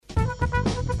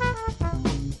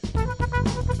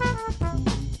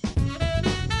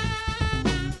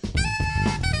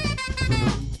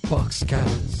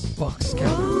Box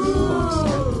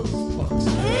cutters. Box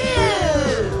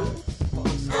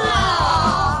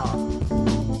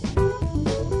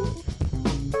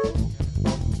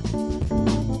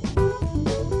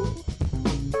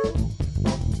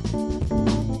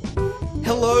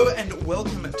Hello and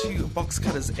welcome to Box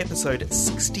Cutters episode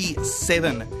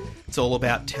 67. It's all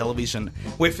about television.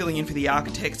 We're filling in for the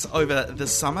Architects over the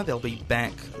summer. They'll be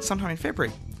back sometime in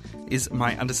February, is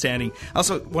my understanding. I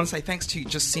also want to say thanks to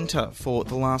Jacinta for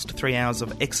the last 3 hours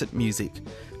of exit music.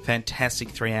 Fantastic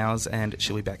 3 hours, and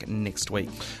she'll be back next week.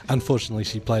 Unfortunately,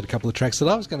 she played a couple of tracks that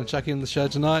I was going to chuck in the show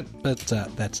tonight, but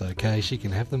that's okay. She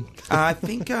can have them. I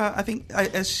think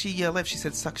as she left, she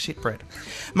said, "Suck shit, Brett."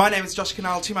 My name is Josh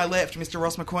Canal. To my left, Mr.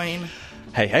 Ross McQueen.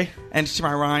 Hey, hey. And to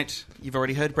my right, you've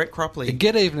already heard Brett Cropley.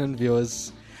 Good evening,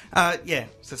 viewers. Yeah,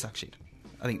 so suck shit.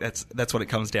 I think that's what it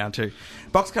comes down to.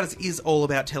 Box Cutters is all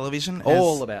about television.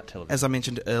 All about television. As I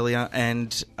mentioned earlier,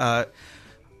 and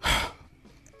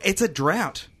it's a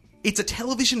drought. It's a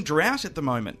television drought at the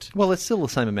moment. Well, it's still the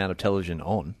same amount of television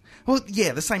on. Well,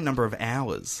 yeah, the same number of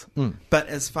hours. But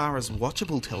as far as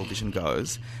watchable television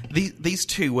goes, these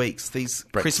 2 weeks,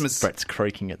 Brett's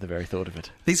creaking at the very thought of it.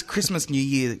 These Christmas New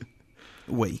Year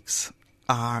weeks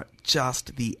are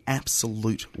just the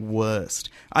absolute worst.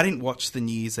 I didn't watch the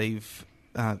New Year's Eve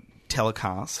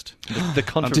telecast. The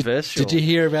controversial. Did you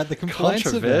hear about the complaints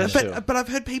of it? But I've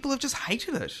heard people have just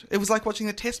hated it. It was like watching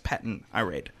a test pattern, I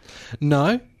read.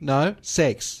 No.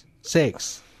 Sex.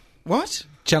 What?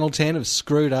 Channel 10 have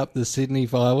screwed up the Sydney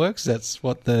fireworks. That's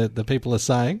what the people are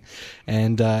saying.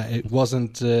 And it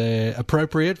wasn't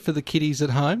appropriate for the kiddies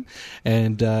at home.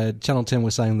 And Channel 10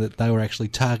 were saying that they were actually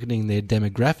targeting their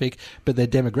demographic, but their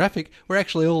demographic were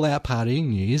actually all out partying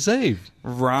New Year's Eve.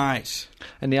 Right.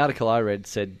 And the article I read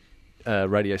said a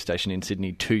radio station in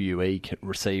Sydney, 2UE,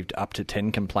 received up to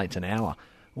 10 complaints an hour.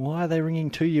 Why are they ringing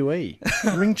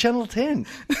 2UE? Ring Channel 10.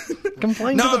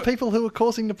 Complain to the people who are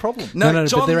causing the problem. No,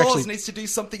 John Laws needs to do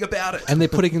something about it. And they're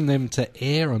putting them to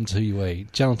air on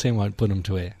 2UE. Channel 10 won't put them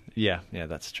to air. Yeah,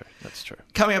 that's true.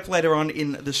 Coming up later on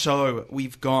in the show,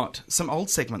 we've got some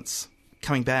old segments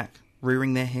coming back,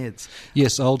 rearing their heads.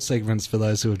 Yes, old segments for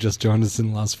those who have just joined us in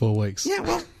the last 4 weeks. Yeah,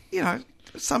 well,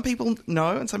 some people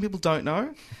know and some people don't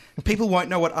know. People won't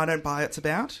know what I Don't Buy It's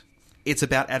about. It's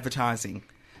about advertising.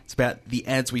 It's about the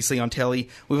ads we see on telly.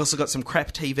 We've also got some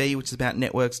crap TV, which is about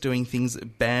networks doing things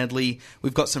badly.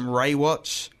 We've got some Ray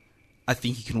Watch. I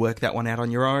think you can work that one out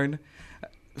on your own.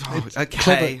 Oh,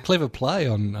 okay. Clever play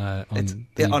on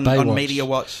Baywatch. On Media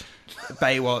Watch,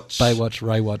 Baywatch,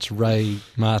 Ray Watch, Ray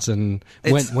Martin.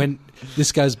 When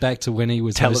this goes back to when he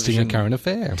was hosting A Current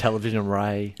Affair. Television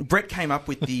Ray. Brett came up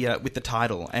with the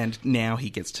title, and now he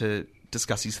gets to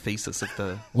discuss his thesis of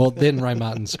the... Well, then Ray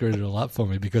Martin screwed it all up for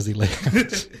me because he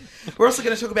left. We're also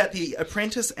going to talk about The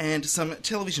Apprentice and some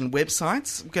television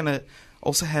websites. We're going to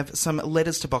also have some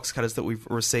letters to Box Cutters that we've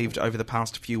received over the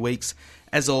past few weeks.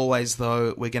 As always,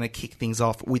 though, we're going to kick things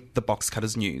off with the Box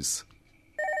Cutters news.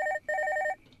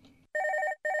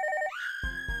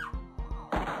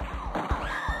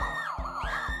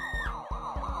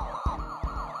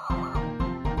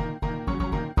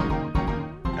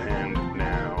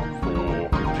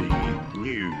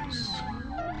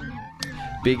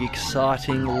 Big,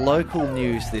 exciting local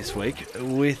news this week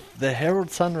with the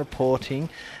Herald Sun reporting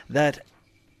that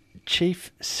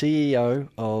Chief CEO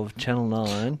of Channel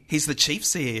 9... He's the Chief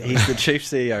CEO. He's the Chief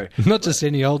CEO. Not just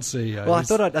any old CEO. Well, I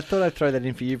thought I'd throw that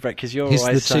in for you, Brett, because you're he's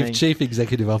always saying... He's the Chief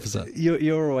Executive Officer.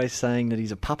 You're always saying that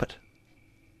he's a puppet.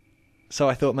 So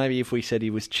I thought maybe if we said he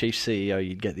was Chief CEO,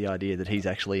 you'd get the idea that he's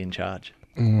actually in charge.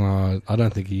 No, I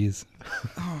don't think he is.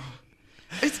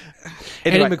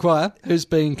 Anyway, Eddie McGuire, who's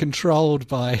being controlled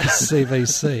by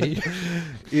CVC,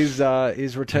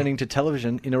 is returning to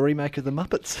television in a remake of The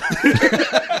Muppets.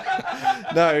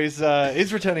 No,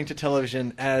 he's returning to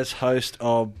television as host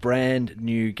of brand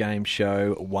new game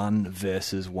show 1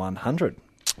 vs. 100.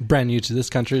 Brand new to this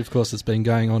country, of course. It's been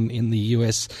going on in the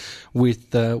US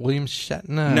with William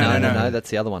Shatner. No, that's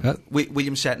the other one.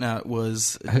 William Shatner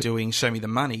was doing Show Me the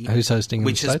Money, who's hosting in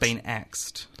which the has States? been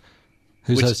axed.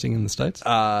 Who's hosting in the States?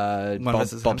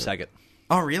 Bob Saget.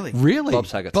 Oh, really? Really? Bob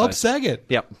Saget. Bob Saget.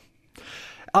 Yep.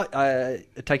 I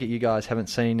take it you guys haven't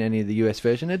seen any of the US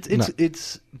version.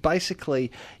 It's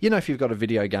basically, if you've got a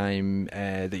video game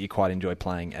that you quite enjoy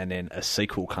playing and then a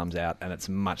sequel comes out and it's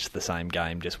much the same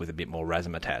game just with a bit more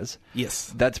razzmatazz.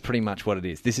 Yes. That's pretty much what it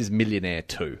is. This is Millionaire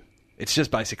 2. It's just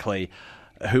basically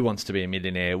Who Wants to Be a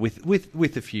Millionaire with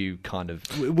a few kind of...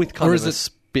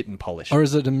 bit and polish. Or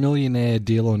is it a millionaire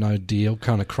deal or no deal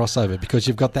kind of crossover? Because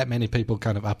you've got that many people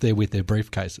kind of up there with their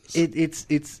briefcases.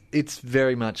 It's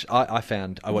very much. I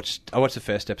watched the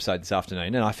first episode this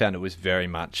afternoon, and I found it was very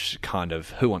much kind of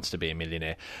Who Wants to Be a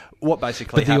Millionaire. What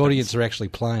basically But the happens, audience are actually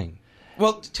playing.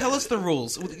 Well, tell us the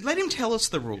rules. Let him tell us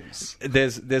the rules.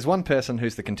 There's one person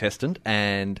who's the contestant,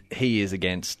 and he is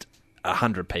against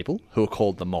 100 people who are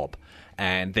called the mob,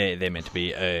 and they're meant to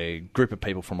be a group of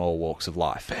people from all walks of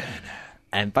life.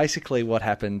 And basically what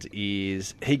happened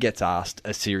is he gets asked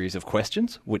a series of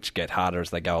questions, which get harder as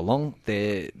they go along.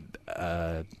 They're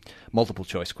multiple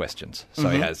choice questions. So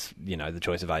he has, the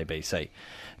choice of A, B, C.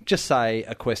 Just say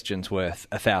a question's worth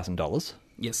 $1,000.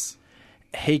 Yes.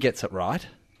 He gets it right.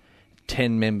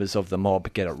 10 members of the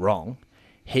mob get it wrong.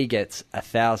 He gets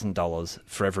 $1,000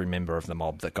 for every member of the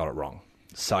mob that got it wrong.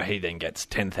 So he then gets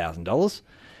 $10,000,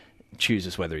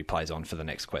 chooses whether he plays on for the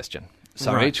next question.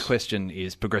 So Right. each question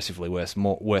is progressively worth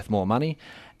more money,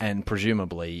 and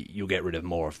presumably you'll get rid of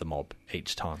more of the mob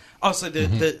each time. Oh, so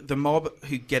the mob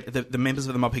who get the members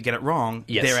of the mob who get it wrong,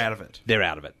 Yes. they're out of it. They're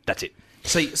out of it. That's it.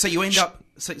 So you end up.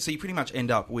 So you pretty much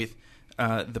end up with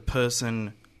the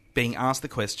person being asked the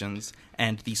questions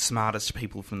and the smartest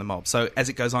people from the mob. So as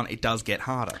it goes on, it does get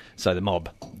harder. So the mob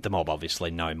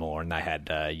obviously know more, and they had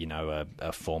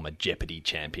a former Jeopardy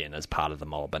champion as part of the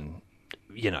mob, and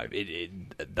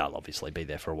they'll obviously be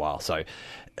there for a while. So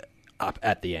up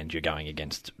at the end, you're going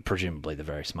against presumably the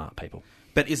very smart people.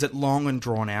 But is it long and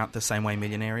drawn out the same way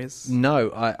Millionaire is?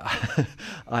 No,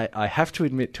 I have to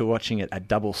admit to watching it at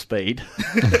double speed,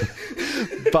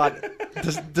 but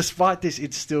despite this,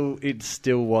 it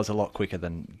still was a lot quicker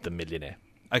than The Millionaire.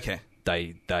 Okay.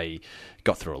 They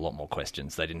got through a lot more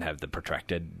questions. They didn't have the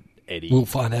protracted Eddie. We'll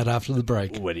find out after the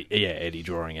break. Eddie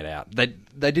drawing it out. They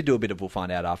did do a bit of we'll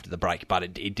find out after the break, but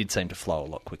it did seem to flow a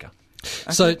lot quicker.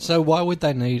 So why would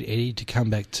they need Eddie to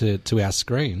come back to our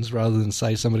screens rather than,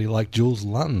 say, somebody like Jules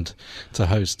Lund to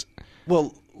host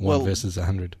Well, one versus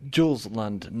 100? Jules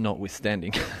Lund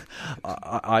notwithstanding,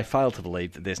 I fail to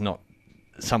believe that there's not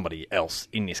somebody else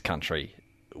in this country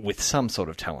with some sort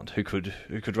of talent who could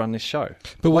run this show.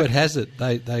 But word has it,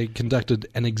 they conducted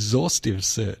an exhaustive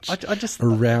search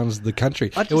around the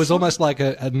country. It was almost like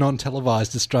a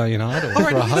non-televised Australian Idol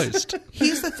for a host.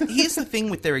 Here's the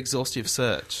thing with their exhaustive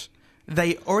search.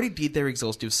 They already did their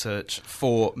exhaustive search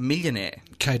for Millionaire.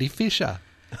 Katie Fisher.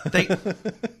 They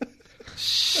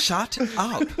shut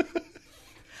up.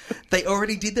 They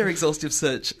already did their exhaustive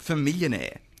search for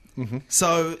Millionaire. Mm-hmm.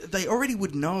 So they already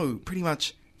would know pretty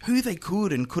much who they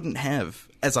could and couldn't have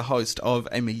as a host of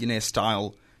a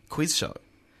Millionaire-style quiz show.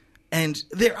 And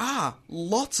there are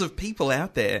lots of people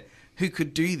out there who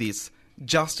could do this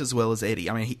just as well as Eddie.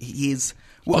 I mean, he is...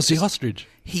 Ozzy Ostrich.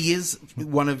 He is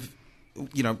one of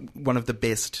the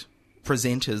best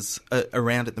presenters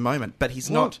around at the moment, but he's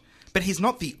not. But he's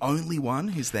not the only one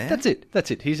who's there. That's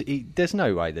it. There's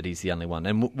no way that he's the only one.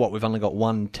 And we've only got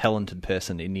one talented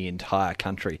person in the entire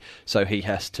country, so he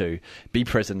has to be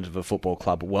president of a football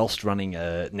club whilst running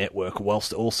a network,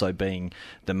 whilst also being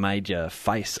the major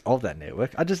face of that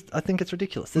network. I think it's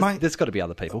ridiculous. There's got to be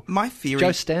other people. My theory...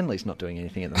 Joe Stanley's not doing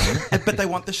anything at the moment. But they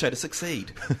want the show to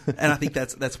succeed. And I think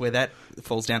that's where that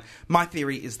falls down. My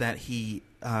theory is that he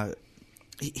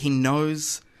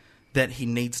knows that he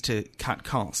needs to cut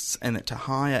costs, and that to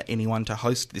hire anyone to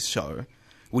host this show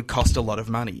would cost a lot of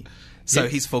money. So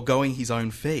he's foregoing his own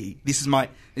fee. This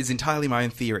is entirely my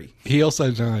own theory. He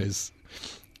also knows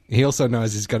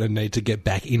he's going to need to get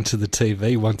back into the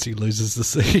TV once he loses the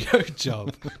CEO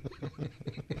job.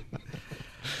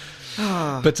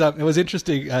 But it was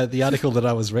interesting, the article that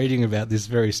I was reading about this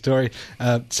very story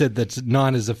said that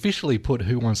Nine has officially put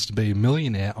Who Wants to Be a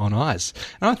Millionaire on ice.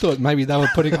 And I thought maybe they were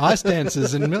putting Ice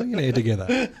Dancers and Millionaire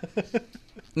together.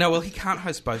 No, well, he can't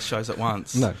host both shows at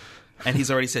once. No. And he's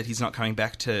already said he's not coming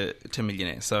back to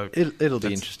Millionaire. So it'll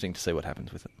be interesting to see what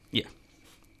happens with it. Yeah.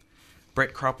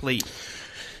 Brett Cropley.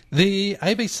 The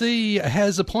ABC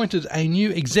has appointed a new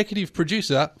executive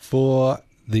producer for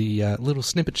the little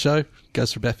snippet show.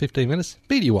 Goes for about 15 minutes.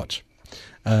 Beatty Watch.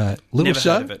 Little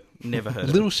show. Heard of it. Never heard of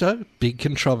it. Little show, big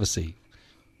controversy.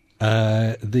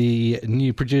 The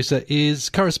new producer is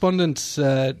correspondent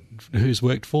who's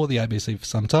worked for the ABC for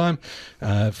some time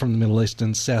from the Middle East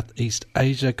and Southeast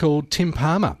Asia called Tim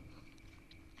Palmer.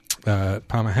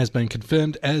 Palmer has been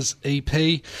confirmed as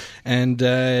EP, and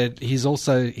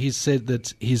he's said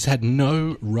that he's had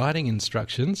no writing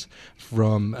instructions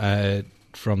from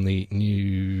the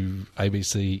new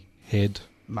ABC head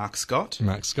Mark Scott.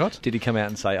 Mark Scott. Did he come out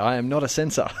and say, "I am not a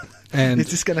censor"? And is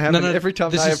this going to happen every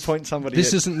time they appoint somebody?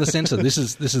 This isn't the censor. This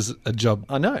is a job.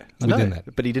 I know.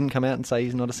 That. But he didn't come out and say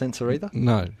he's not a censor either.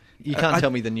 No. You can't tell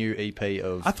me the new EP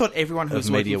of. I thought everyone who's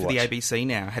working for the Watch. ABC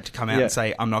now had to come out and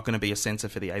say, "I'm not going to be a censor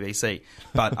for the ABC,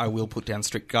 but I will put down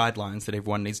strict guidelines that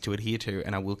everyone needs to adhere to,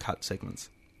 and I will cut segments."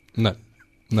 No,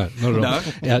 not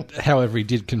at all. However, he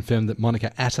did confirm that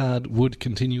Monica Attard would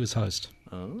continue as host.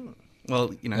 Oh.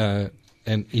 Well, you know.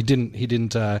 And he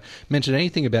didn't mention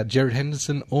anything about Jared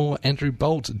Henderson or Andrew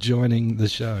Bolt joining the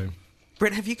show.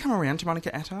 Brett, have you come around to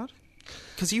Monica Attard?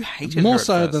 Because you hated more her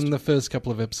so at first. than the first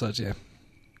couple of episodes. Yeah,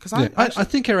 because I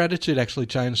think her attitude actually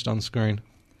changed on screen.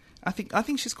 I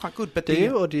think she's quite good. But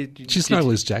She's no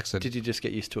Liz Jackson. Did you just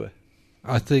get used to her?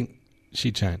 I think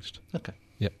she changed. Okay.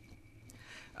 Yep.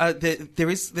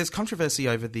 There's controversy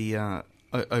over the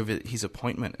over his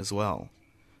appointment as well.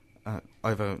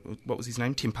 Over what was his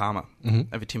name? Tim Palmer.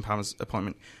 Mm-hmm. Over Tim Palmer's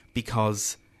appointment,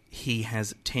 because he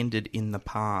has tended in the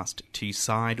past to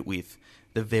side with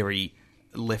the very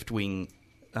left-wing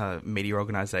media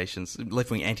organisations,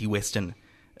 left-wing anti-Western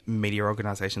media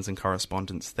organisations and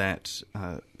correspondents that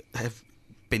have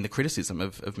been the criticism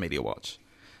of Media Watch.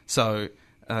 So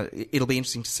it'll be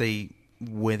interesting to see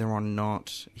whether or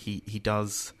not he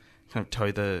does kind of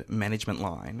toe the management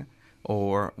line,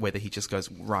 or whether he just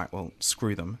goes, right, well,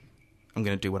 screw them. I'm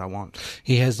going to do what I want.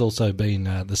 He has also been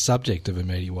the subject of a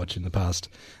Media Watch in the past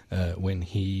when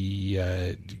he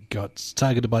got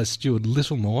targeted by Stuart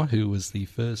Littlemore, who was the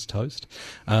first host,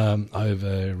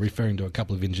 over referring to a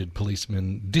couple of injured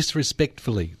policemen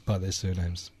disrespectfully by their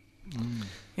surnames. Mm.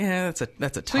 Yeah, that's a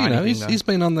So, you tiny know, thing.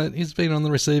 he's been on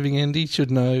the receiving end. He should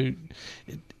know.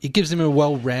 It gives him a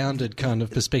well-rounded kind of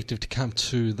perspective to come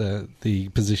to the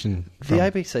position from. The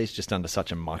ABC is just under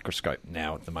such a microscope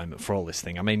now at the moment for all this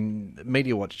thing. I mean,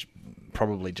 Media Watch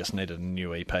probably just needed a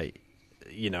new EP.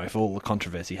 You know, if all the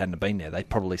controversy hadn't been there, they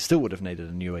probably still would have needed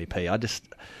a new EP.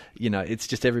 It's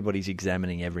just everybody's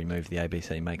examining every move the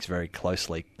ABC makes very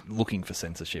closely, looking for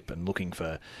censorship and looking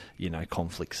for,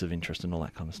 conflicts of interest and all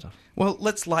that kind of stuff. Well,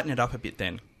 let's lighten it up a bit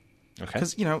then. Okay.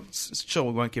 Because, sure,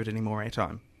 we won't give it any more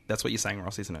airtime. That's what you're saying,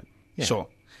 Ross, isn't it? Yeah. Sure.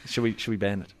 Should we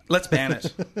ban it? Let's ban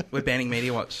it. We're banning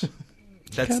Media Watch.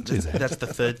 Can't do that. That's the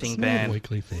third thing It's not a banned.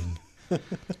 weekly thing.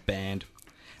 Banned.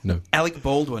 No. Alec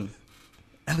Baldwin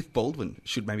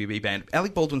should maybe be banned.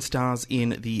 Alec Baldwin stars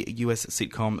in the US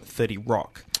sitcom 30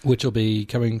 Rock. Which will be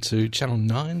coming to Channel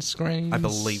 9 screens? I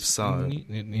believe so.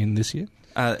 In this year?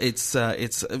 It's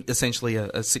essentially a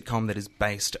sitcom that is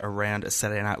based around a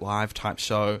Saturday Night Live type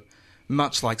show,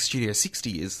 much like Studio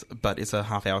 60 is, but it's a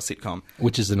half-hour sitcom.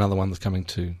 Which is another one that's coming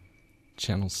to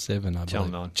Channel 7, I Channel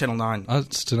believe. 9. Channel 9. Oh,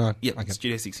 it's tonight. Yeah, Okay.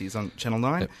 Studio 60 is on Channel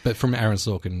 9. Yeah, but from Aaron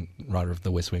Sorkin, writer of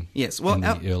The West Wing. Yes, well, in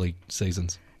the early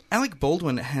seasons. Alec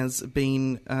Baldwin has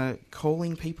been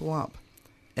calling people up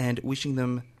and wishing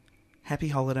them happy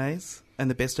holidays and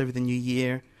the best over the new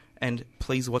year, and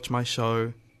please watch my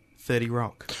show, 30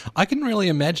 Rock. I can really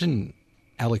imagine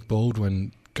Alec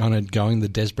Baldwin kind of going the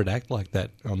desperate act like that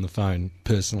on the phone,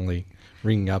 personally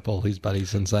ringing up all his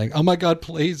buddies and saying, "Oh my God,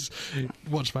 please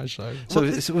watch my show." So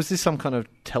was this some kind of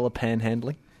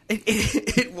telepanhandling?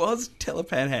 It was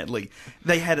telepanhandling.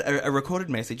 They had a recorded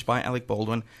message by Alec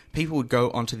Baldwin. People would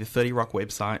go onto the 30 Rock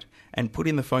website and put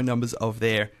in the phone numbers of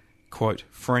their, quote,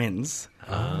 friends.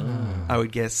 I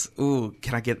would guess, can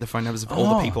I get the phone numbers of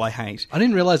all the people I hate? I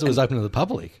didn't realise it was open to the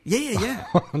public. Yeah.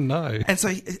 Oh, no. And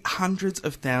so hundreds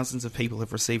of thousands of people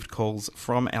have received calls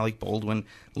from Alec Baldwin,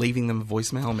 leaving them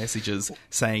voicemail messages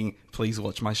saying, please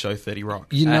watch my show, 30 Rock.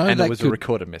 You know, and that it was a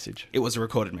recorded message. It was a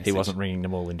recorded message. He wasn't ringing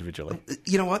them all individually.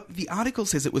 You know what? The article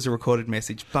says it was a recorded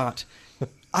message, but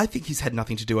I think he's had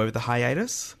nothing to do over the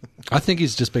hiatus. I think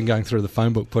he's just been going through the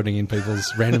phone book, putting in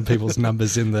random people's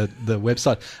numbers in the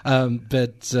website.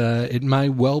 But it may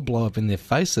well blow up in their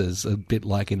faces, a bit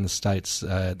like in the States,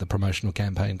 the promotional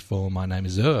campaign for My Name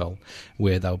is Earl,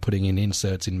 where they were putting in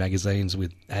inserts in magazines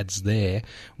with ads there.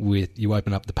 You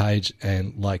open up the page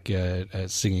and, like a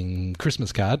singing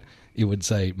Christmas card, it would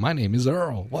say, "My name is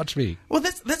Earl, watch me." Well,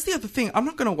 that's the other thing. I'm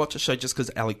not going to watch a show just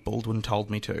because Alec Baldwin told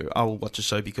me to. I'll watch a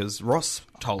show because Ross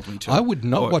told me to. I would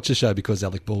not watch a show because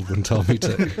Alec Baldwin told me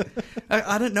to.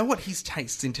 I don't know what his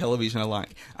tastes in television are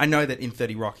like. I know that in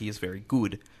 30 Rock he is very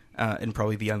good, and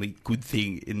probably the only good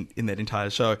thing in that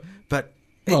entire show. But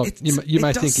Well, you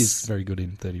may think he's very good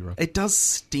in 30 Rock. It does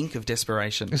stink of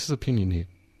desperation. This is opinion here.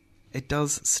 It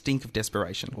does stink of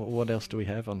desperation. Well, what else do we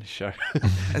have on this show?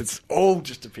 It's all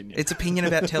just opinion. It's opinion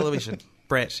about television,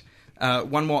 Brett.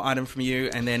 One more item from you,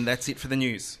 and then that's it for the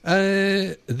news.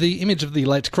 The image of the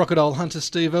late crocodile hunter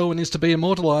Steve Irwin is to be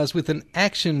immortalised with an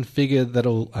action figure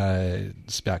that'll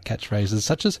spout catchphrases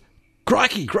such as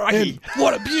 "Crikey! Crikey! And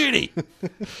what a beauty!"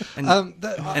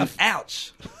 And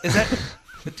ouch! Is that...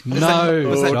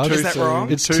 No, is that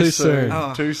wrong? It's too soon.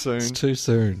 Oh. Too soon. It's too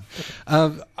soon.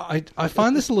 I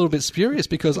find this a little bit spurious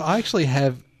because I actually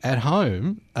have at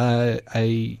home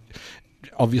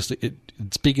obviously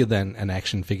it's bigger than an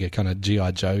action figure, kind of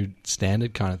G.I. Joe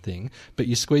standard kind of thing, but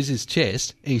you squeeze his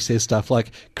chest, he says stuff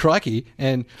like "crikey"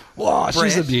 and "wow,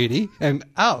 she's a beauty" and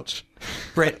 "ouch."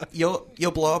 Brett, your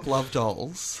blow up love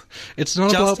dolls. It's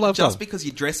not a blow up love doll. Just because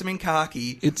you dress him in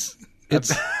khaki. It's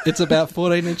about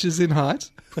 14 inches in height,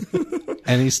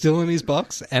 and he's still in his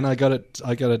box. And I got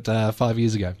it 5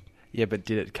 years ago. Yeah, but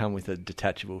did it come with a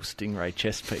detachable Stingray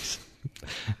chest piece?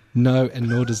 No, and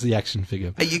nor does the action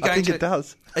figure. Are you going I think it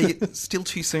does. Are you, still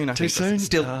too soon? I Too think. soon?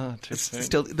 Still, Too soon.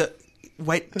 Still.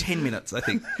 Wait 10 minutes. I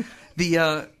think. Are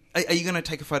you going to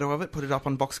take a photo of it? Put it up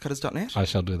on boxcutters.net? I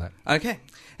shall do that. Okay,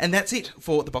 and that's it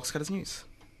for the Box Cutters news.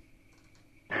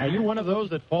 Are you one of those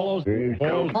that follows the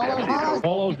ads?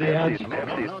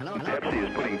 Pepsi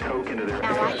is putting Coke into their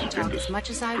Now I can talk as much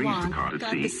as I want. car to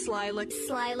Got see. the sly look.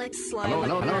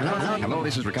 Hello,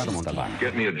 this is Ricardo Montalban.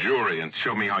 Get me a jury and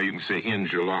show me how you can say in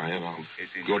July, and I'll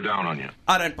go down on you.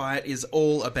 I Don't Buy It is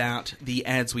all about the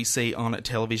ads we see on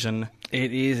television.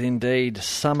 It is indeed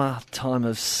summer, time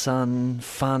of sun,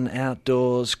 fun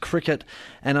outdoors, cricket,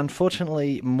 and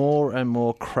unfortunately more and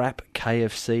more crap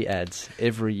KFC ads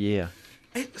every year.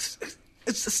 It's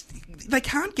just, they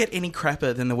can't get any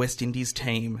crapper than the West Indies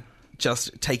team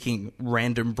just taking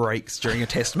random breaks during a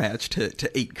test match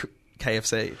to eat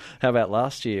KFC. How about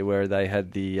last year where they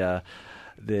had the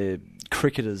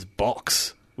cricketers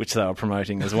box, which they were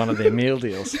promoting as one of their meal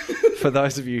deals? For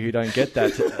those of you who don't get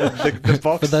that, the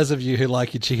box... For those of you who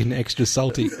like your chicken extra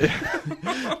salty.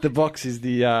 The box is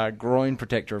the groin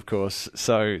protector, of course,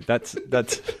 so that's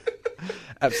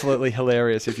absolutely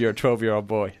hilarious if you're a 12-year-old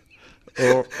boy.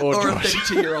 Or a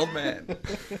 32-year-old man.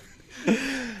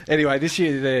 Anyway, this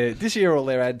year all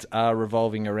their ads are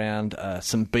revolving around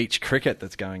some beach cricket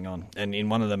that's going on. And in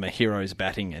one of them, a hero's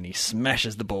batting and he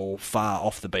smashes the ball far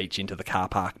off the beach into the car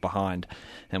park behind.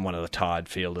 And one of the tired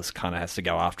fielders kind of has to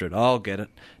go after it. I'll get it.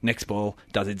 Next ball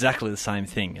does exactly the same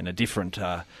thing, and a different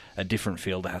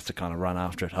fielder has to kind of run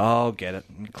after it. I'll get it.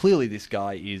 And clearly this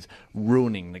guy is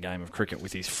ruining the game of cricket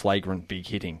with his flagrant big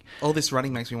hitting. All this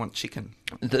running makes me want chicken.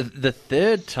 The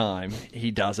third time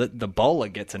he does it, the bowler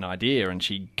gets an idea and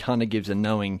she kind of gives a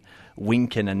knowing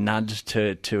wink and a nudge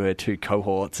to her two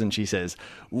cohorts and she says,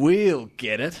 "We'll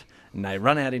get it." And they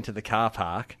run out into the car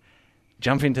park,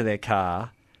 jump into their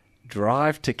car,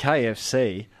 drive to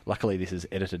KFC. Luckily, this is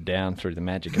edited down through the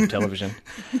magic of television.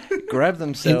 Grab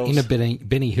themselves... In a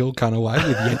Benny Hill kind of way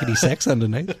with yakety sax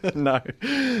underneath. No.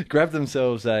 Grab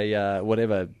themselves a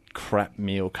whatever crap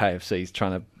meal KFC's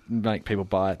trying to make people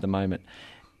buy at the moment.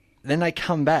 Then they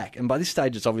come back, and by this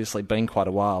stage it's obviously been quite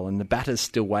a while, and the batter's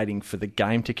still waiting for the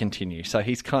game to continue. So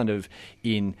he's kind of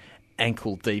in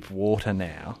ankle-deep water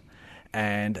now.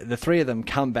 And the three of them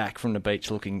come back from the beach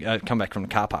come back from the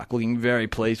car park looking very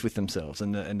pleased with themselves.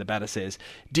 And the batter says,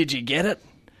 "Did you get it?"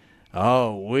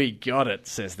 "Oh, we got it,"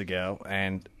 says the girl,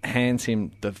 and hands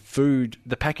him the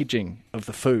packaging of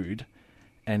the food.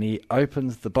 And he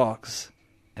opens the box,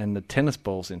 and the tennis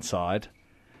ball's inside.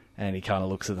 And he kind of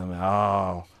looks at them,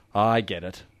 "Oh, I get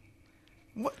it."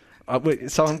 What?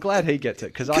 So I'm glad he gets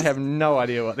it, because I have no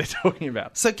idea what they're talking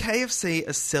about. So KFC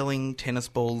are selling tennis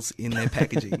balls in their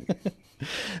packaging.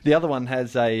 The other one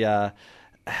has the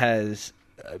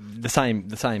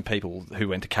same people who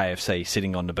went to KFC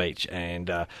sitting on the beach,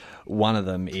 and one of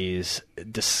them is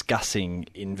discussing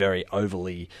in very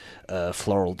overly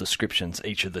floral descriptions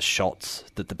each of the shots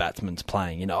that the batsman's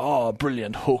playing. You know, "Oh,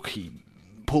 brilliant hook, he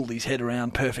pulled his head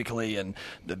around perfectly, and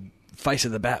the face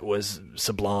of the bat was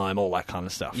sublime," all that kind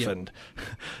of stuff. Yep. And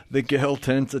the girl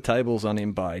turns the tables on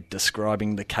him by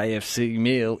describing the KFC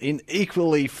meal in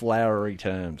equally flowery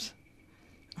terms.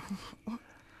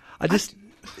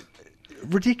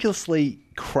 Ridiculously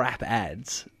crap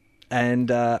ads,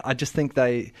 and I just think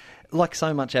they, like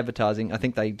so much advertising, I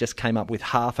think they just came up with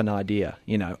half an idea.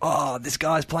 You know, "Oh, this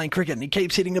guy's playing cricket and he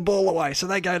keeps hitting the ball away, so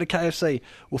they go to KFC.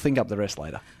 We'll think up the rest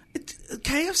later."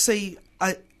 KFC,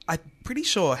 I'm pretty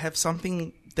sure, have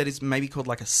something that is maybe called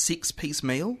like a 6-piece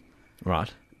meal. Right.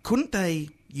 Couldn't they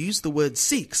use the word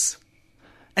 6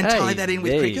 and Hey, tie that in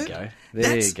with there cricket? you go.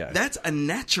 There you go. That's a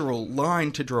natural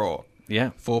line to draw.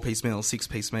 Yeah. 4-piece meal,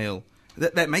 6-piece meal.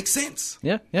 That makes sense.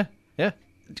 Yeah.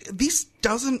 This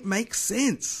doesn't make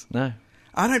sense. No,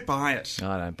 I don't buy it.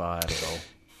 I don't buy it at all.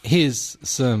 Here's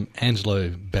some Angelo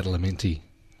Badalamenti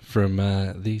from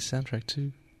the soundtrack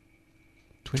to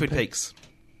Twin Peaks.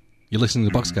 You're listening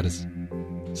to Box Cutters.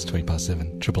 It's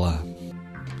 7:20, Triple R.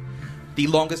 The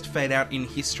longest fade out in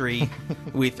history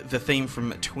with the theme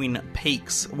from Twin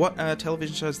Peaks. What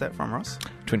television show is that from, Ross?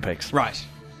 Twin Peaks. Right.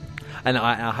 And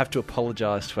I have to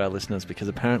apologise to our listeners because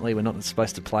apparently we're not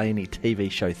supposed to play any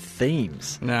TV show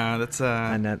themes. No, that's...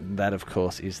 And that, of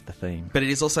course, is the theme. But it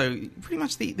is also pretty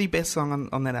much the best song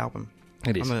on that album.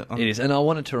 It is. It is. And I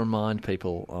wanted to remind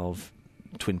people of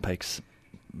Twin Peaks.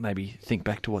 Maybe think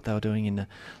back to what they were doing in the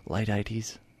late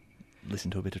 80s. Listen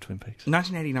to a bit of Twin Peaks.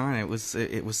 1989,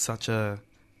 it was such a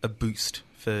boost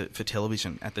for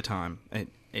television at the time.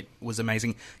 It was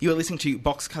amazing. You are listening to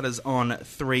Box Cutters on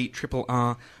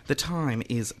 3RRR. The time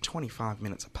is 25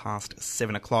 minutes past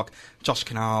 7 o'clock. Josh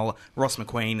Canal, Ross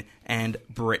McQueen, and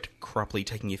Brett Cropley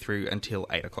taking you through until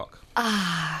 8 o'clock.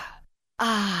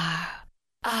 Cut!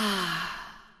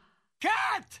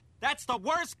 That's the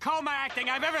worst coma acting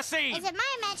I've ever seen! Is it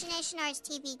my imagination or is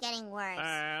TV getting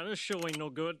worse? This show ain't no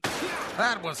good.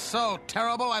 That was so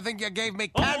terrible, I think you gave me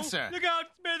cancer. Look out,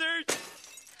 Smithers!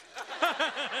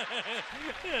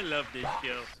 I love this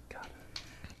show.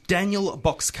 Daniel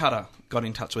Boxcutter got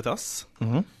in touch with us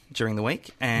during the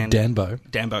week. And Danbo.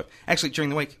 Actually, during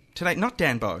the week. Today, not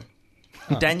Danbo.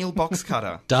 Daniel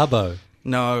Boxcutter. Darbo.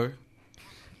 No.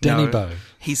 Danny No. Bo.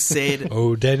 He said...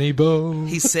 Oh, Danny Bo.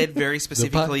 He said very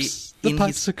specifically... The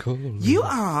pipes are cold. You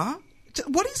are...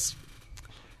 What is...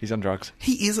 He's on drugs.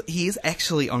 He is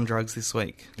actually on drugs this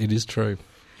week. It is true.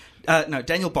 No,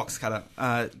 Daniel Boxcutter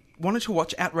wanted to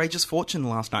watch Outrageous Fortune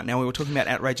last night. Now, we were talking about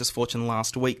Outrageous Fortune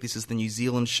last week. This is the New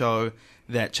Zealand show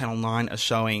that Channel 9 are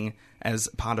showing as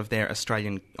part of their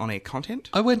Australian on-air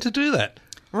content. I went to do that.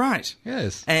 Right.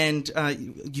 Yes. And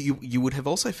you would have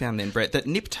also found then, Brett, that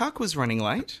Nip Tuck was running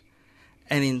late,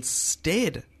 and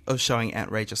instead of showing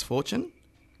Outrageous Fortune,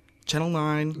 Channel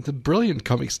 9... The brilliant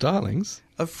comic stylings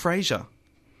of Frasier.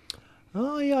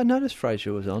 Oh, yeah, I noticed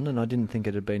Frasier was on, and I didn't think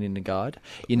it had been in the guide.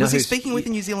 You know was he speaking with a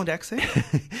New Zealand accent?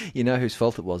 You know whose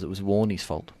fault it was? It was Warnie's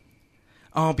fault.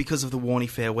 Oh, because of the Warnie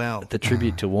farewell. The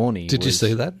tribute to Warnie. Did you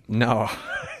see that? No.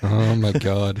 Oh, my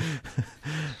God.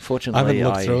 Fortunately, I haven't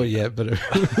looked through it yet, but it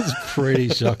was pretty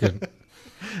shocking.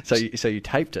 So you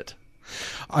taped it?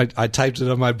 I taped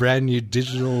it on my brand new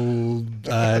digital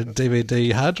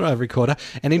DVD hard drive recorder.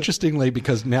 And interestingly,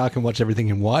 because now I can watch everything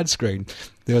in widescreen,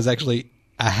 there was actually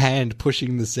a hand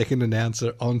pushing the second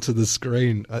announcer onto the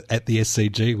screen at the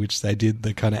SCG, which they did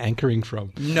the kind of anchoring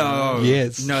from. No.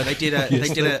 Yes. No, they did a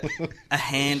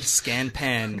hand scan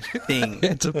pan thing. They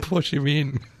had to push him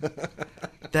in.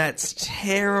 That's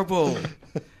terrible.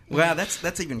 Wow,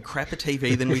 that's even crapper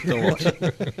TV than we thought.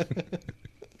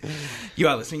 You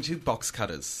are listening to Box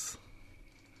Cutters.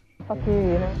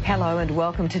 Hello and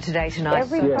welcome to Today Tonight.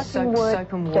 Soap and water.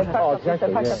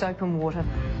 Soap and water.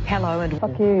 Hello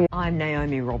and I'm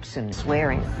Naomi Robson,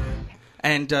 swearing.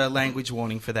 And language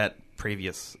warning for that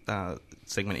previous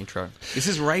segment intro. This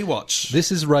is Ray Watch.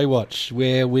 This is Ray Watch,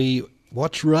 where we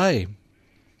watch Ray.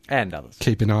 And others.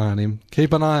 Keep an eye on him.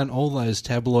 Keep an eye on all those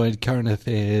tabloid current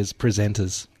affairs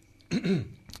presenters.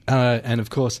 And of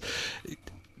course,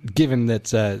 given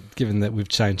that we've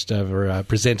changed over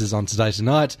presenters on Today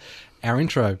Tonight, our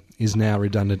intro is now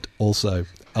redundant also,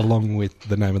 along with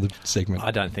the name of the segment.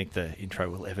 I don't think the intro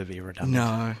will ever be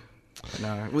redundant.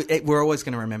 No. We're always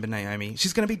going to remember Naomi.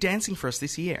 She's going to be dancing for us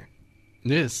this year.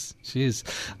 Yes, she is.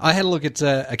 I had a look at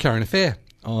a current affair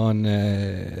on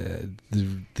the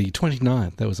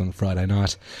 29th. That was on Friday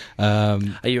night. Are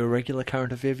you a regular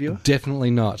current affair viewer? Definitely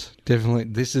not. Definitely.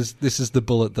 This is the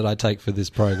bullet that I take for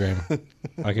this program.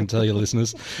 I can tell you,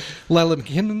 listeners. Layla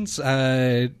McKinnon's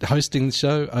hosting the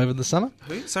show over the summer.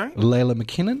 Who? Sorry? Layla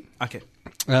McKinnon. Okay.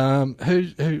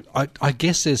 Who I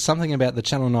guess there's something about the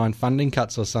Channel 9 funding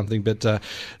cuts or something, but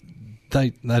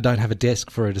they don't have a desk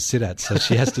for her to sit at, so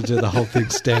she has to do the whole thing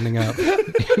standing up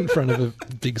in front of a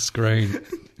big screen.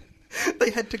 They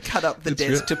had to cut up the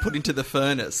desk to put into the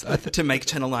furnace to make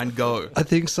Channel 9 go. I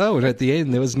think so, and at the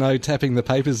end there was no tapping the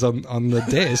papers on the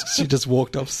desk. She just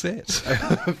walked off set.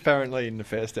 Apparently in the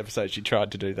first episode she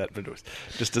tried to do that, but it was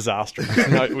just disastrous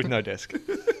with no desk.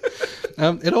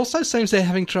 It also seems they're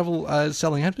having trouble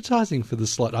selling advertising for the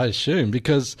slot, I assume,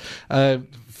 because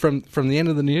from the end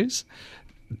of the news,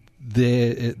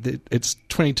 it's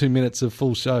 22 minutes of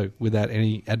full show without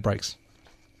any ad breaks.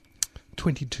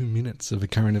 22 minutes of a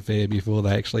current affair before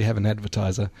they actually have an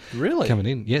advertiser really coming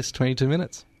in. Yes, 22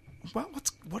 minutes.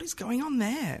 what is going on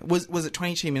there? Was it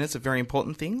 22 minutes of very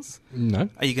important things? No.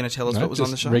 Are you going to tell us what was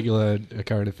on the show? Regular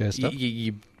current affairs stuff.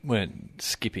 You weren't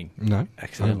skipping. No.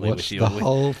 Accidentally I watched the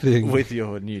whole thing with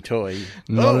your new toy.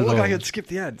 Not at look, all. I could skip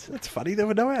the ads. That's funny. There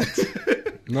were no ads.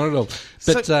 Not at all.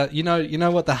 But you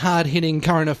know what the hard-hitting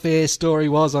current affairs story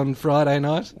was on Friday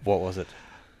night? What was it?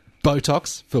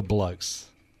 Botox for blokes.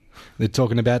 They're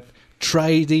talking about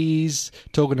tradies,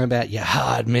 talking about your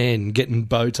hard men getting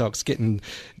Botox, getting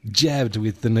jabbed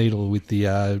with the needle with the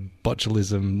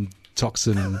botulism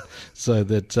toxin so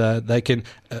that they can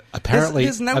apparently...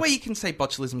 There's no way you can say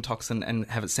botulism toxin and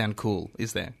have it sound cool,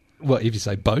 is there? Well, if you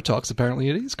say Botox, apparently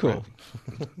it is cool.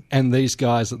 And these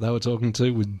guys that they were talking to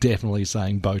were definitely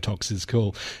saying Botox is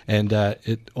cool. And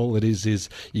all it is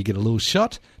you get a little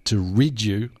shot to rid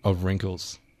you of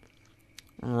wrinkles.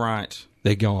 Right.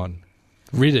 They're gone.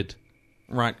 Ridded.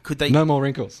 Right. No more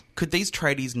wrinkles. Could these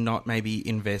tradies not maybe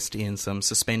invest in some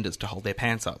suspenders to hold their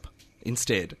pants up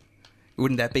instead?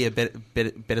 Wouldn't that be a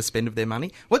better spend of their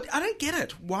money? What? I don't get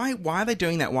it. Why are they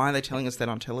doing that? Why are they telling us that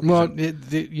on television? Well,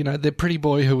 the pretty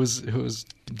boy who was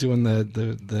doing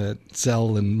the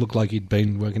cell and looked like he'd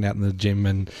been working out in the gym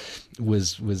and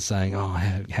was saying, oh,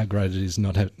 how great it is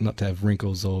not to have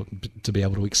wrinkles or to be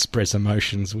able to express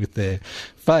emotions with their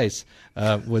face.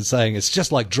 Was saying it's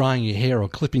just like drying your hair or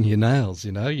clipping your nails.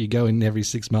 You go in every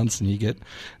 6 months and you get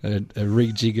a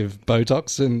rejig of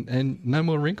Botox and no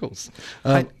more wrinkles.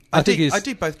 I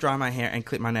do both dry my hair and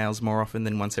clip my nails more often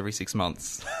than once every 6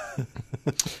 months.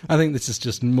 I think this is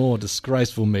just more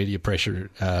disgraceful media pressure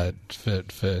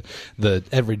for the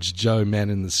average Joe man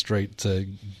in the street to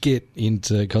get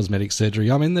into cosmetic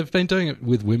surgery. I mean, they've been doing it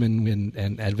with women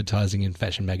and advertising in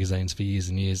fashion magazines for years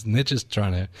and years, and they're just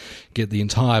trying to get the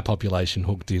entire population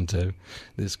hooked into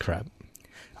this crap.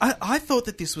 I thought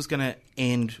that this was going to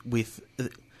end with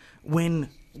when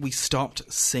we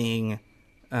stopped seeing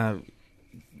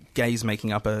gays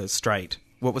making up a straight.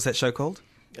 What was that show called?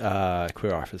 Queer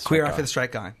Eye for the Straight Queer Guy. Eye for the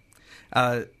Straight Guy.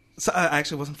 So I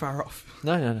actually wasn't far off.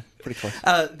 No, pretty close.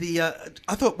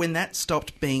 I thought when that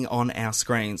stopped being on our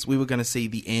screens, we were going to see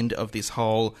the end of this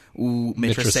whole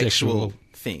metrosexual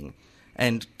thing,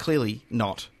 and clearly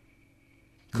not.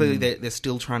 Clearly, they're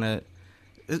still trying to.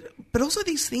 But also,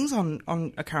 these things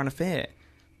on A Current Affair,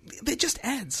 they're just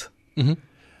ads. Mm-hmm.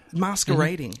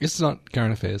 Masquerading. Mm-hmm. It's not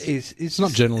current affairs. It's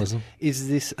not journalism.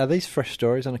 Are these fresh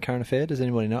stories on A Current Affair? Does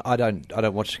anybody know? I don't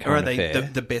watch A Current Affair. Or are they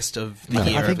the best of the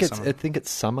year? I think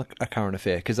it's some A Current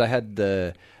Affair because they had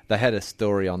a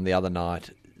story on the other night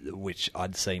which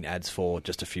I'd seen ads for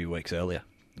just a few weeks earlier.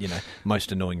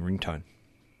 Most annoying ringtone.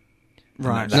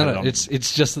 Right. No,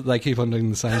 it's just that they keep on doing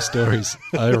the same stories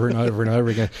over and over and over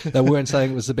again. They weren't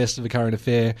saying it was the best of A Current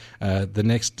Affair. The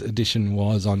next edition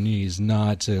was on New Year's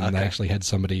night, and they actually had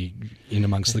somebody in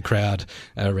amongst the crowd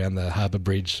around the Harbour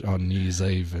Bridge on New Year's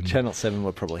Eve. And Channel 7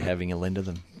 were probably having a lend of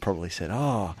them. Probably said,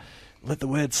 let the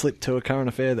word slip to A Current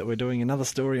Affair that we're doing another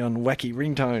story on wacky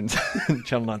ringtones. And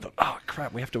Channel 9 thought, oh,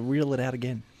 crap, we have to reel it out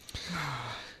again.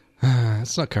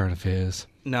 It's not current affairs.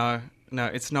 No,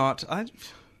 it's not.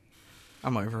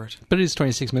 I'm over it. But it is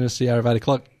 26 minutes to the hour of 8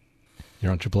 o'clock.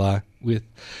 You're on Triple R with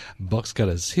Box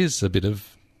Cutters. Here's a bit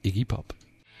of Iggy Pop.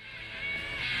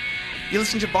 You're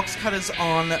listening to Box Cutters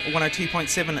on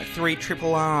 102.7 3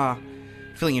 Triple R.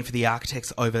 Filling in for the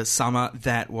Architects over summer.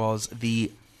 That was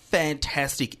the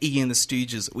fantastic Iggy and the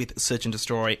Stooges with Search and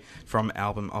Destroy from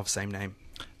album of same name.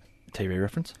 TV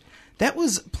reference? That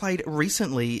was played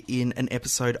recently in an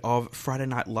episode of Friday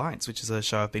Night Lights, which is a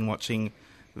show I've been watching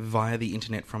via the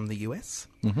internet from the US.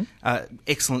 Mm-hmm.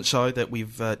 Excellent show that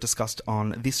we've discussed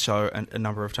on this show a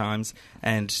number of times,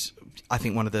 and I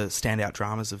think one of the standout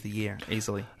dramas of the year,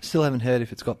 easily. Still haven't heard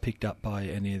if it's got picked up by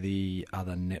any of the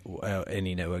other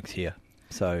any networks here.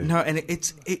 So no, and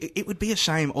it would be a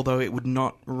shame, although it would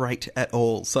not rate at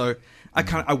all. So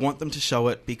I want them to show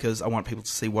it because I want people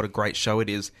to see what a great show it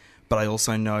is. But I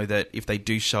also know that if they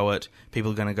do show it,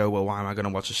 people are going to go, well, why am I going to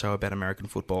watch a show about American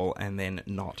football and then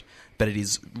not? But it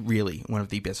is really one of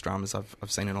the best dramas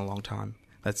I've seen in a long time.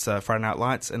 That's Friday Night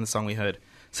Lights, and the song we heard,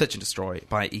 Search and Destroy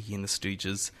by Iggy and the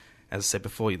Stooges. As I said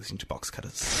before, you're listening to Box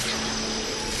Cutters.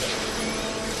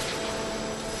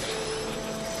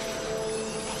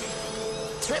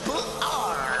 Triple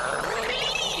R.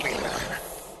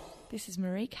 This is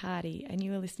Marique Hardy, and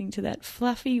you are listening to that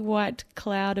fluffy white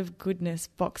cloud of goodness,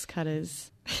 Box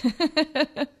Cutters.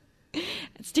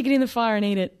 Stick it in the fire and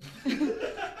eat it.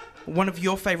 One of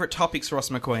your favourite topics, Ross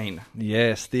McQueen.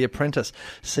 Yes, The Apprentice,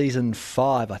 Season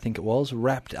 5, I think it was,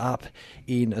 wrapped up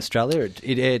in Australia.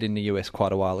 It aired in the US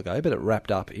quite a while ago, but it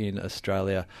wrapped up in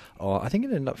Australia. I think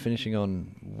it ended up finishing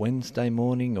on Wednesday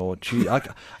morning or Tuesday.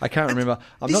 I can't remember.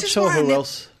 I'm not sure who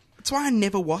else... That's why I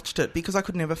never watched it, because I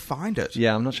could never find it.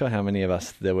 Yeah, I'm not sure how many of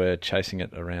us there were chasing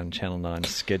it around Channel 9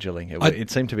 scheduling. It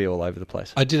seemed to be all over the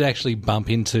place. I did actually bump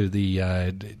into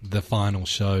the final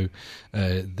show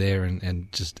there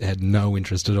and just had no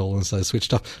interest at all, and so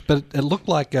switched off. But it looked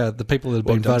like the people that had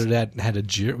been voted out had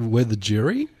were the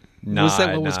jury. No, was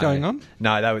that what was going on?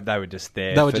 No, they were just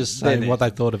there. They were just saying what they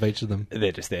thought of each of them.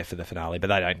 They're just there for the finale, but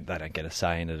they don't get a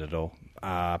say in it at all.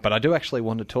 But I do actually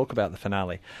want to talk about the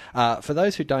finale. For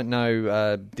those who don't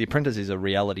know, The Apprentice is a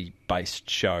reality-based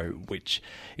show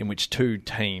in which two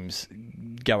teams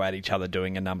go at each other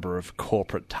doing a number of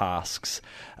corporate tasks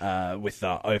with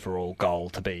the overall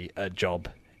goal to be a job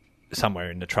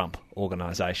somewhere in the Trump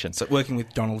organisation. So working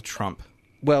with Donald Trump.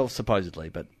 Well, supposedly,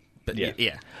 but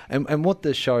yeah. And what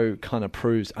the show kind of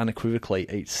proves unequivocally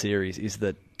each series is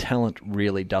that talent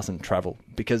really doesn't travel,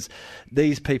 because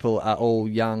these people are all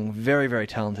young, very, very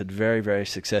talented, very, very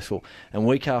successful, and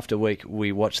week after week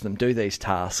we watch them do these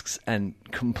tasks and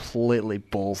completely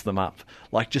balls them up.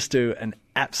 Like, just do an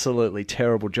absolutely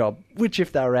terrible job, which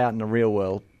if they were out in the real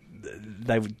world,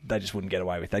 they just wouldn't get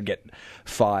away with. They'd get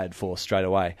fired for straight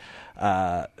away.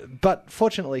 But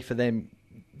fortunately for them,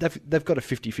 they've got a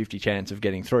 50-50 chance of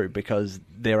getting through, because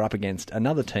they're up against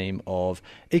another team of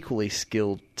equally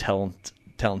skilled,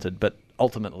 talented, but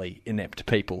ultimately inept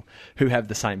people who have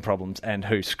the same problems and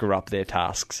who screw up their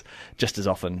tasks just as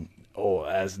often, or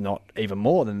as not even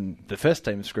more than the first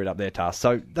team screwed up their tasks.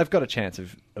 So they've got a chance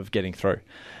of getting through.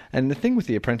 And the thing with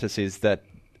The Apprentice is that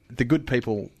the good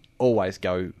people always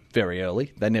go very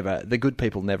early. The good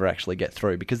people never actually get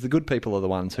through, because the good people are the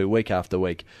ones who week after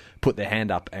week put their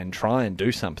hand up and try and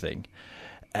do something.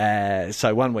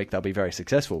 So one week they'll be very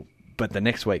successful, but the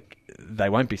next week they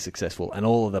won't be successful, and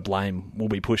all of the blame will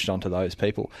be pushed onto those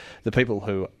people. The people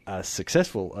who are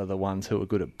successful are the ones who are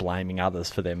good at blaming others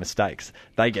for their mistakes.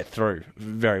 They get through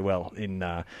very well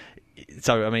in...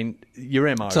 So, I mean,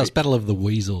 your MO... So it's Battle of the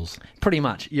Weasels. Pretty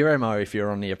much. Your MO, if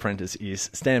you're on The Apprentice, is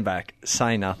stand back,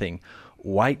 say nothing,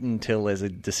 wait until there's a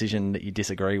decision that you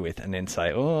disagree with, and then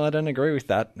say, oh, I don't agree with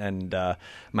that, and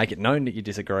make it known that you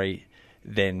disagree.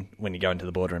 Then, when you go into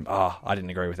the boardroom, I didn't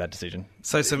agree with that decision.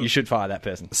 So you should fire that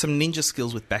person. Some ninja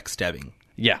skills with backstabbing.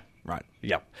 Yeah. Right.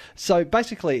 Yep. So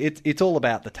basically, it's all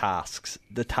about the tasks.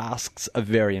 The tasks are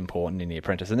very important in The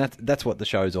Apprentice, and that's what the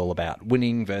show's all about: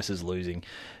 winning versus losing.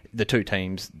 The two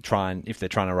teams if they're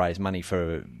trying to raise money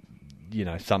for,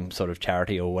 some sort of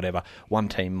charity or whatever, one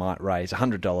team might raise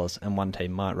 $100 and one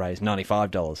team might raise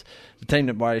 $95. The team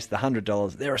that raised the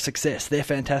 $100, they're a success. They're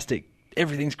fantastic.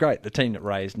 Everything's great. The team that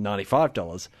raised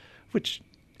 $95, which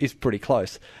is pretty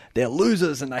close, they're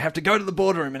losers and they have to go to the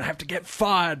boardroom and have to get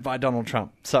fired by Donald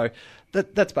Trump. So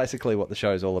that's basically what the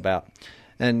show's all about.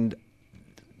 And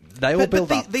they all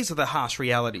build up. These are the harsh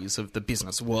realities of the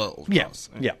business world. Yeah,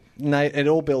 yeah. It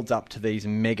all builds up to these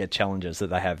mega challenges that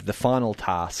they have. The final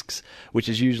tasks, which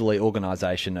is usually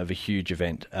organisation of a huge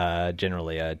event,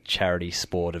 generally a charity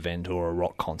sport event or a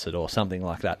rock concert or something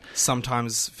like that.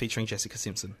 Sometimes featuring Jessica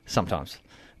Simpson. Sometimes.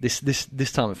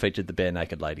 This time it featured the Bare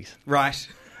Naked Ladies. Right.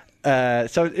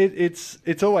 So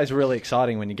it's always really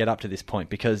exciting when you get up to this point,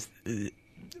 because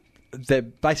they're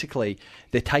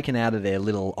taken out of their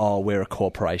little we're a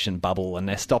corporation bubble, and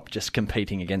they stop just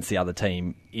competing against the other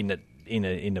team in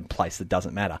a place that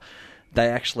doesn't matter.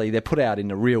 They're put out in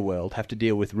the real world, have to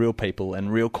deal with real people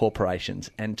and real corporations,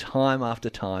 and time after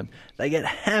time they get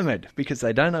hammered because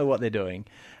they don't know what they're doing,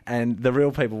 and the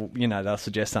real people, they'll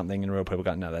suggest something and real people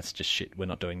go, no, that's just shit, we're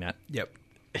not doing that. Yep.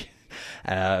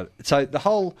 So the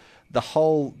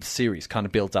whole series kind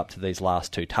of builds up to these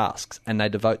last two tasks, and they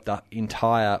devote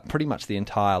pretty much the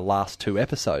entire last two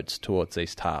episodes towards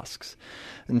these tasks.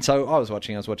 And so I was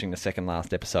watching the second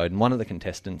last episode, and one of the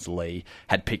contestants, Lee,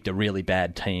 had picked a really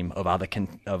bad team of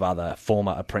other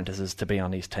former apprentices to be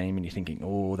on his team, and you're thinking,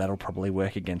 oh, that'll probably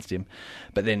work against him.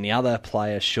 But then the other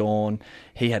player, Sean,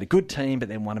 he had a good team, but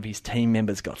then one of his team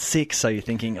members got sick, so you're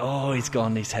thinking, oh,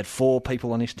 he's had 4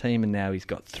 people on his team, and now he's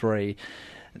got 3.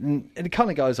 And it kind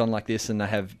of goes on like this, and they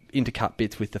have intercut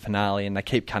bits with the finale, and they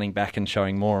keep cutting back and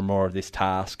showing more and more of this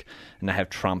task, and they have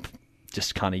Trump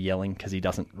just kind of yelling because he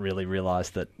doesn't really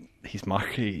realise that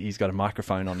he's got a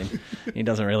microphone on him. He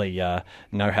doesn't really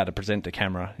know how to present the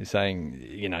camera. He's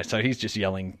saying, so he's just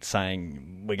yelling,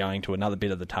 saying, we're going to another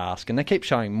bit of the task. And they keep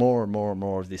showing more and more and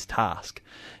more of this task.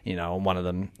 And one of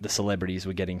them, the celebrities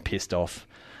were getting pissed off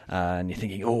and you're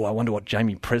thinking, oh, I wonder what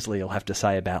Jamie Presley will have to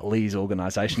say about Lee's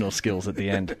organisational skills at the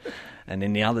end. And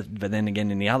then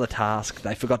in the other task,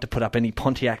 they forgot to put up any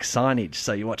Pontiac signage.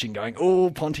 So you're watching going, oh,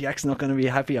 Pontiac's not going to be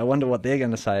happy. I wonder what they're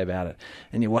going to say about it.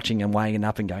 And you're watching and weighing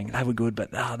up and going, they were good,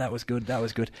 but that was good, that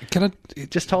was good. Can I...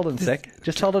 Just hold it a sec.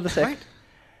 Just hold it a sec. Right.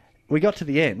 We got to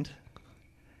the end,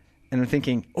 and I'm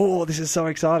thinking, oh, this is so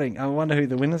exciting. I wonder who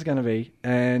the winner's going to be.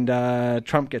 And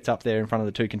Trump gets up there in front of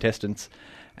the two contestants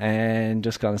and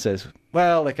just kind of says,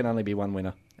 well, there can only be one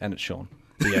winner, and it's Sean.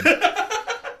 The end.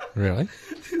 Really?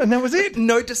 And that was it.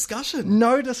 No discussion.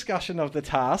 No discussion of the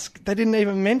task. They didn't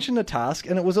even mention the task,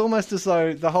 and it was almost as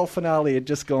though the whole finale had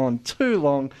just gone too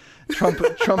long. Trump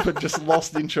had just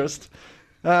lost interest.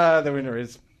 The winner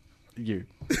is you.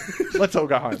 Let's all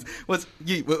go home. What's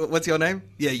your name?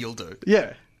 Yeah, you'll do.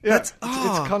 Yeah. It's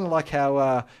kind of like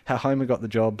how Homer got the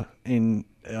job in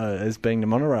as being the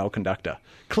monorail conductor.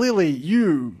 Clearly,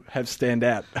 you have stood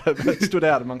out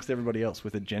amongst everybody else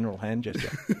with a general hand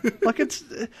gesture. Like it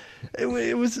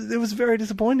was very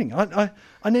disappointing. I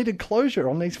needed closure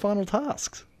on these final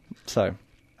tasks. So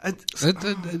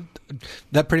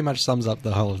that pretty much sums up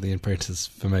the whole of The Apprentice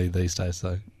for me these days.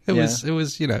 Though it was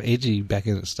edgy back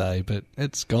in its day, but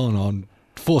it's gone on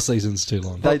 4 seasons too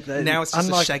long. Now it's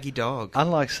just a shaggy dog.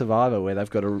 Unlike Survivor, where they've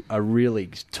got a really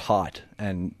tight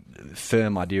and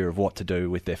firm idea of what to do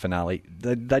with their finale,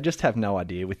 they just have no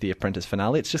idea with The Apprentice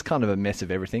finale. It's just kind of a mess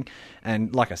of everything.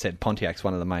 And like I said, Pontiac's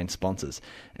one of the main sponsors.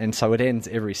 And so it ends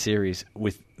every series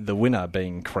with the winner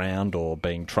being crowned or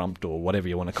being trumped or whatever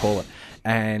you want to call it.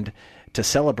 And to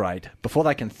celebrate, before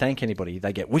they can thank anybody,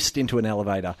 they get whisked into an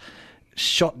elevator,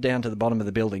 shot down to the bottom of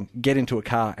the building, get into a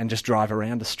car and just drive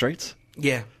around the streets.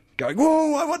 Yeah. Going,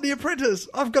 whoa, I want The Apprentice.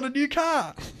 I've got a new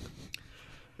car.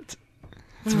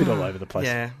 It's a bit all over the place.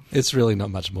 Yeah. It's really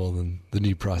not much more than The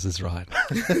New Price is Right.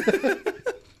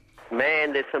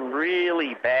 Man, there's some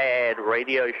really bad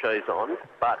radio shows on,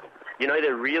 but,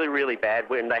 they're really, really bad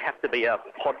when they have to be a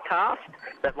podcast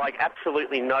that,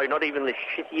 absolutely not even the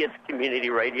shittiest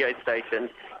community radio station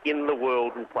in the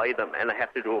world will play them, and they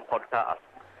have to do a podcast.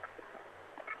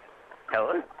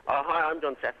 Hello? Hi, I'm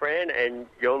John Safran, and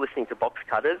you're listening to Box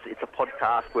Cutters. It's a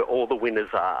podcast where all the winners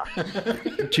are.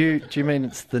 Do you mean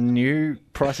it's the new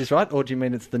Price is Right, or do you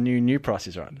mean it's the new Price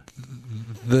is Right?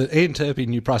 The Ian Turpin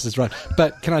New Price is Right.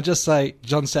 But can I just say,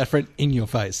 John Safran, in your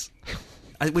face.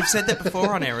 We've said that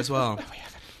before on air as well. No, we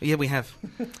haven't. Yeah, we have.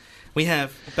 We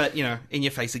have, but, in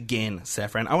your face again,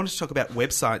 Safran. I wanted to talk about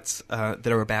websites that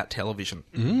are about television.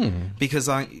 Because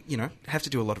I, have to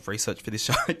do a lot of research for this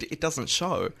show. It doesn't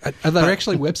show. Are there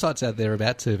actually websites out there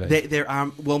about TV? There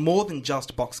are, more than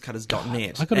just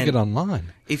boxcutters.net. I've got to get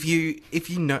online. If you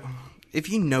know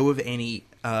of any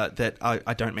that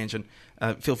I don't mention,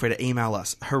 feel free to email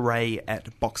us,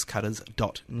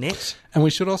 hooray@boxcutters.net. And we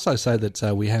should also say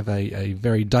that we have a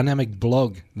very dynamic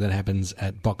blog that happens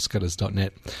at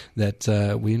boxcutters.net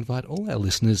that we invite all our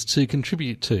listeners to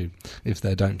contribute to if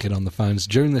they don't get on the phones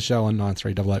during the show on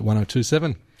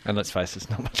 93881027. And let's face it,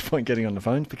 there's not much point getting on the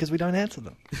phones because we don't answer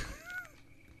them.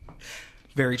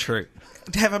 Very true.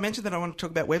 Have I mentioned that I want to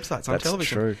talk about websites on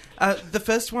television? That's true. The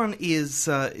first one is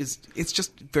it's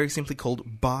just very simply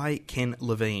called By Ken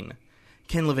Levine.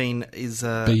 Ken Levine is...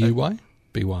 B-U-Y?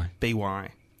 B-Y.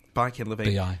 B-Y. By Ken Levine.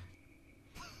 B-I.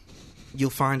 You'll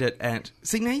find it at...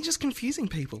 See, now you're just confusing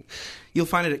people. You'll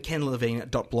find it at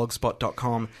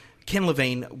kenlevine.blogspot.com. Ken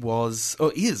Levine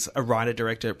is a writer,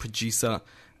 director, producer.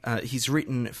 He's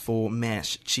written for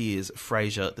MASH, Cheers,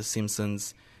 Frasier, The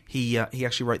Simpsons. He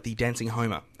actually wrote the Dancing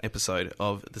Homer episode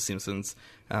of The Simpsons,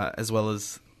 as well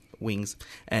as Wings.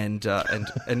 And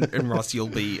Ross, you'll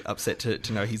be upset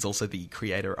to know he's also the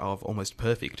creator of Almost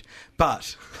Perfect.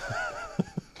 But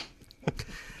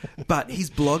his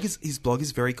blog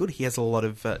is very good. He has a lot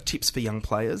of tips for young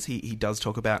players. He does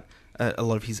talk about a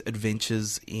lot of his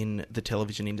adventures in the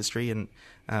television industry and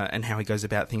how he goes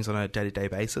about things on a day-to-day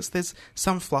basis. There's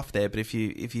some fluff there, but if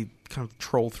you kind of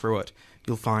troll through it,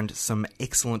 you'll find some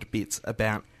excellent bits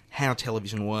about how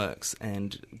television works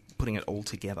and putting it all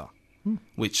together,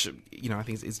 which I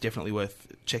think is definitely worth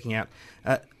checking out.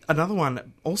 Another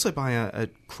one, also by a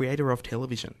creator of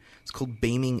television. It's called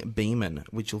Beaming Beeman,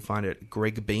 which you'll find at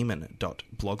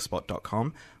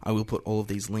gregbeeman.blogspot.com. I will put all of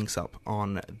these links up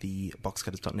on the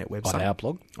boxcutters.net website. On our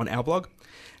blog? On our blog.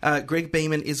 Greg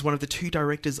Beeman is one of the 2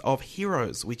 directors of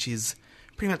Heroes, which is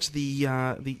pretty much the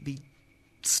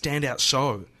standout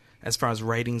show as far as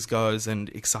ratings goes and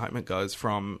excitement goes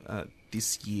from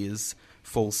this year's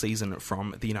fall season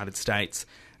from the United States.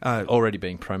 Already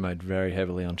being promoted very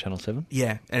heavily on Channel 7.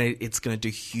 Yeah, and it's going to do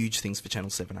huge things for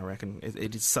Channel 7, I reckon.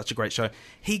 It is such a great show.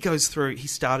 He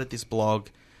started this blog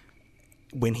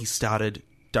when he started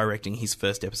directing his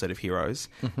first episode of Heroes,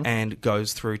 and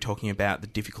goes through talking about the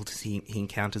difficulties he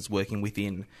encounters working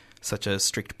within such a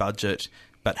strict budget,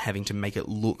 but having to make it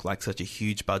look like such a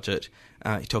huge budget.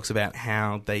 He talks about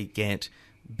how they get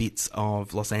bits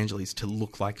of Los Angeles to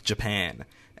look like Japan,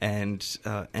 and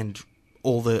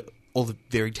all the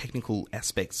very technical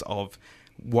aspects of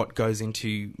what goes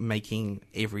into making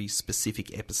every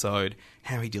specific episode,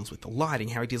 how he deals with the lighting,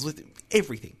 how he deals with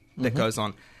everything that goes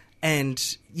on.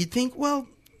 And you'd think, well,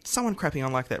 someone crapping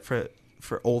on like that for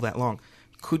all that long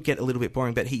could get a little bit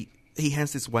boring, but he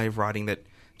has this way of writing that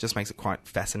just makes it quite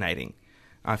fascinating,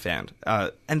 I found.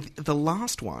 And the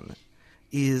last one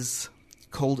is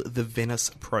called The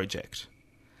Venice Project.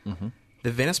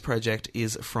 The Venice Project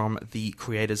is from the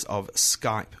creators of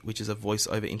Skype, which is a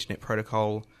voice-over internet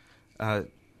protocol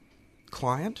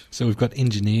client. So we've got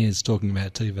engineers talking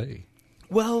about TV.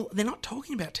 Well, they're not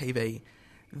talking about TV.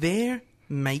 They're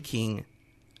making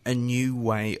a new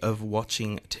way of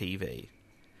watching TV.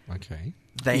 Okay.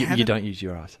 You don't use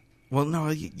your eyes. Well, no,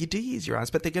 you do use your eyes,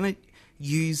 but they're going to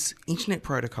use internet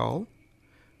protocol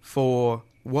for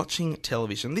watching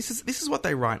television. This is what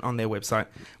they write on their website.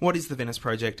 What is the Venice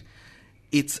Project?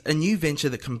 It's a new venture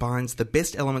that combines the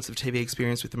best elements of TV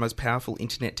experience with the most powerful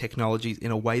internet technologies in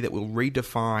a way that will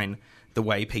redefine the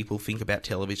way people think about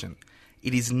television.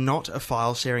 It is not a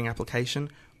file-sharing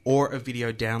application or a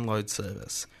video download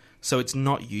service. So it's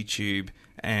not YouTube,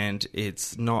 and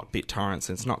it's not BitTorrents,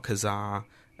 and it's not Kazaa,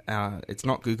 it's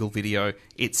not Google Video.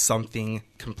 It's something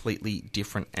completely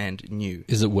different and new.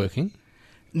 Is it working?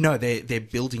 No, they're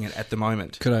building it at the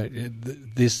moment.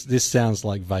 This sounds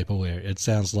like vaporware. It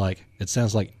sounds like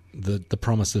the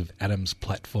promise of Adam's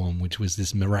platform, which was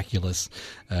this miraculous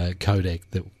codec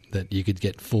that you could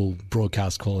get full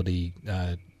broadcast quality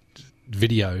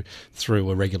video through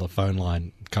a regular phone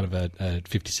line, kind of a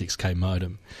 56k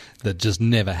modem, that just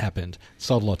never happened.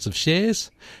 Sold lots of shares,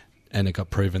 and it got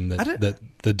proven that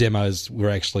the demos were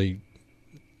actually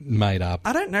made up.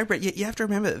 I don't know, Brett. You have to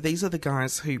remember that these are the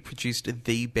guys who produced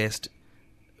the best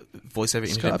voice-over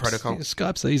internet protocol.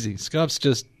 Skype's easy. Skype's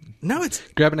just it's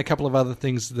grabbing a couple of other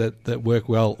things that work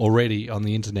well already on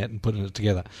the internet and putting it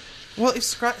together. Well, if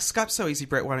Skype's so easy,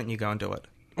 Brett, why don't you go and do it?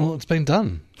 Well, it's been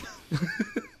done.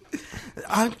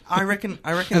 I reckon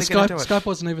they're going to do it. Skype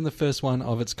wasn't even the first one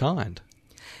of its kind.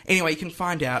 Anyway, you can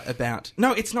find out about...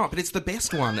 No, it's not, but it's the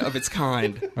best one of its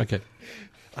kind. Okay.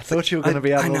 I thought you were going to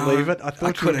be able to leave it. I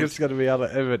thought you were just going to be able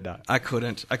to leave it. No. I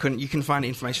couldn't. You can find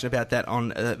information about that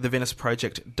on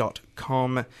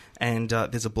theveniceproject.com, and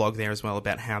there's a blog there as well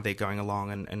about how they're going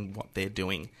along and what they're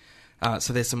doing.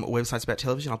 So there's some websites about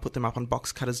television. I'll put them up on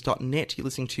boxcutters.net. You're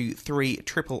listening to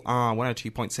 3RRR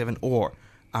 102.7 or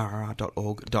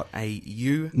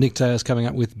rrr.org.au. Nick Taylor's coming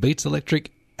up with Beats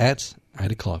Electric at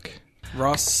 8 o'clock.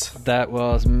 Ross. That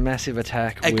was Massive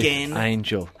Attack again with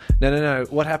Angel. No.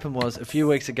 What happened was, a few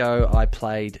weeks ago, I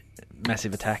played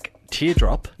Massive Attack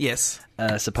Teardrop. Yes.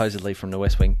 Supposedly from the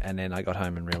West Wing, and then I got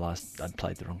home and realised I'd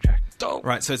played the wrong track.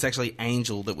 Right, so it's actually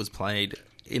Angel that was played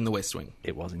in the West Wing.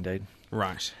 It was indeed.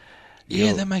 Right.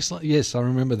 Yeah, that makes... Yes, I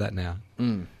remember that now.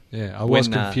 Yeah, I was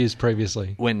confused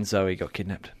previously. When Zoe got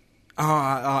kidnapped.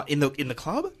 In the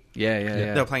club?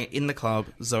 Yeah. They were playing it in the club.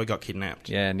 Zoe got kidnapped.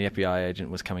 Yeah, and the FBI agent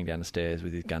was coming down the stairs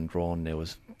with his gun drawn. There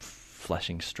was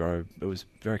flashing strobe. It was a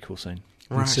very cool scene.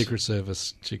 Right. And Secret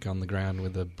Service chick on the ground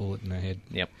with a bullet in her head.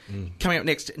 Yep. Coming up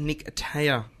next, Nick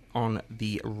Taylor on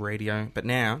the radio. But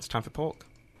now it's time for Pork.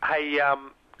 Hey,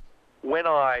 when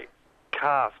I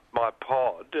cast my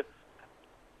pod,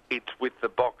 it's with the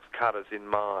box cutters in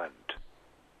mind.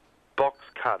 Box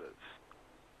cutters.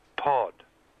 Pod.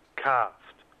 Cast.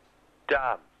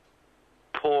 Done.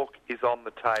 Pork is on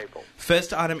the table.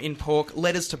 First item in Pork,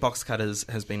 letters to box cutters,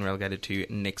 has been relegated to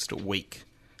next week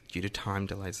due to time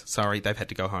delays. Sorry, they've had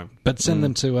to go home. But send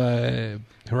them to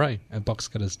hooray at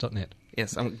boxcutters.net.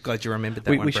 Yes, I'm glad you remembered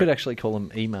that one. We should actually call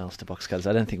them emails to box cutters.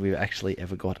 I don't think we've actually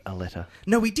ever got a letter.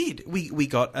 No, we did. We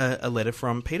got a letter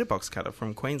from Peter Boxcutter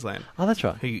from Queensland. Oh, that's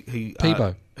right.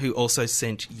 Who also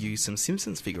sent you some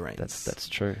Simpsons figurines. That's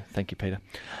true. Thank you, Peter.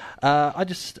 I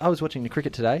was watching the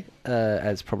cricket today,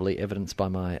 as probably evidenced by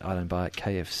my I don't buy it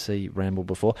KFC ramble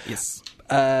before. Yes.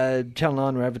 Channel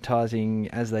 9 were advertising,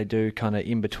 as they do, kind of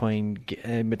in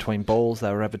between balls.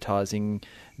 They were advertising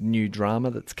new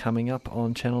drama that's coming up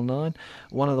on Channel 9.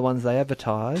 One of the ones they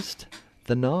advertised,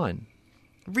 The Nine.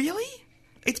 Really?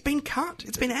 It's been cut.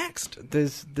 It's been axed.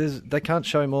 They can't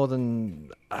show more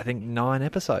than I think 9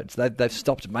 episodes. They've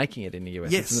stopped making it in the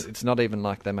US. Yes. It's not even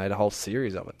like they made a whole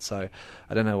series of it. So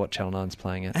I don't know what Channel 9's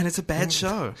playing it. And it's a bad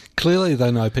show. Clearly,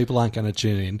 they know people aren't going to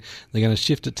tune in. They're going to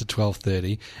shift it to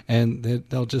 12:30, and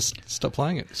they'll just stop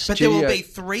playing it. But there will be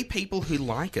 3 people who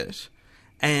like it,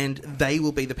 and they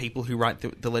will be the people who write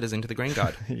the letters into the Green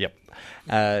Guide.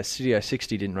 Yep. Studio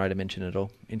 60 didn't rate a mention at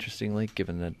all, interestingly,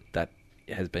 given that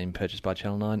has been purchased by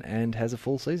Channel 9 and has a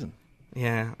full season.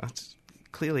 Yeah,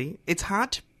 clearly. It's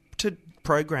hard to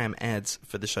program ads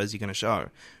for the shows you're going to show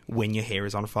when your hair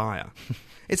is on fire.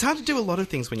 It's hard to do a lot of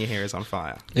things when your hair is on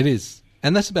fire. It is.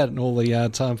 And that's about all the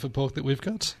time for pork that we've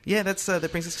got. Yeah, that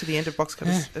brings us to the end of Box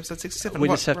Cutters episode 67. We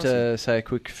just have to say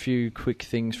a few quick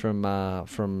things from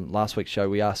last week's show.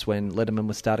 We asked when Letterman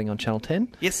was starting on Channel 10.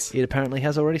 Yes. It apparently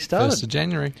has already started. 1st of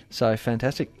January. So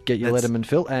fantastic. Get your Letterman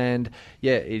fill. And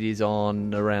yeah, it is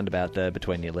on around about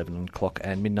between the 11 o'clock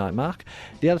and midnight mark.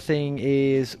 The other thing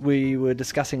is we were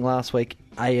discussing last week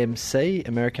AMC,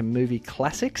 American Movie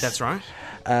Classics. That's right.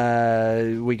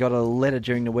 We got a letter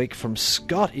during the week from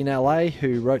Scott in LA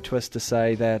who wrote to us to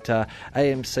say that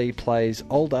AMC plays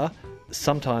older,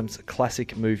 sometimes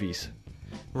classic movies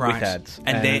with ads.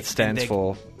 And it stands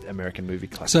for American Movie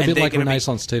Classics. So a bit like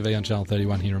Renaissance TV on Channel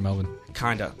 31 here in Melbourne.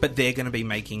 Kinda. But they're going to be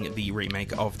making the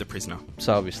remake of The Prisoner.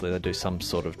 So obviously they do some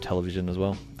sort of television as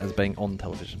well, as being on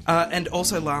television. And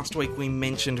also last week we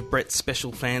mentioned Brett's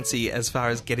special fancy as far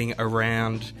as getting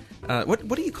around... what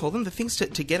do you call them? The things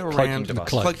to get around...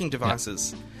 Cloaking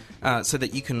devices. Yep. So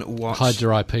that you can watch... Hide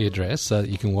your IP address so that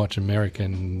you can watch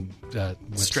American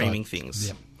streaming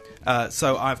things. Yep.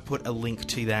 So I've put a link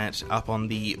to that up on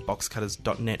the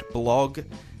boxcutters.net blog.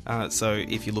 So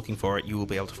if you're looking for it, you will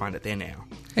be able to find it there now.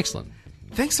 Excellent.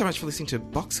 Thanks so much for listening to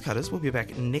Box Cutters. We'll be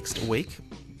back next week.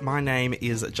 My name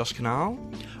is Josh Canal.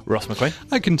 Ross McQueen.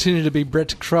 I continue to be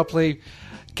Brett Cropley.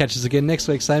 Catch us again next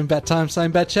week. Same bat time,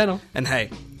 same bat channel. And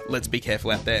hey, let's be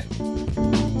careful out there.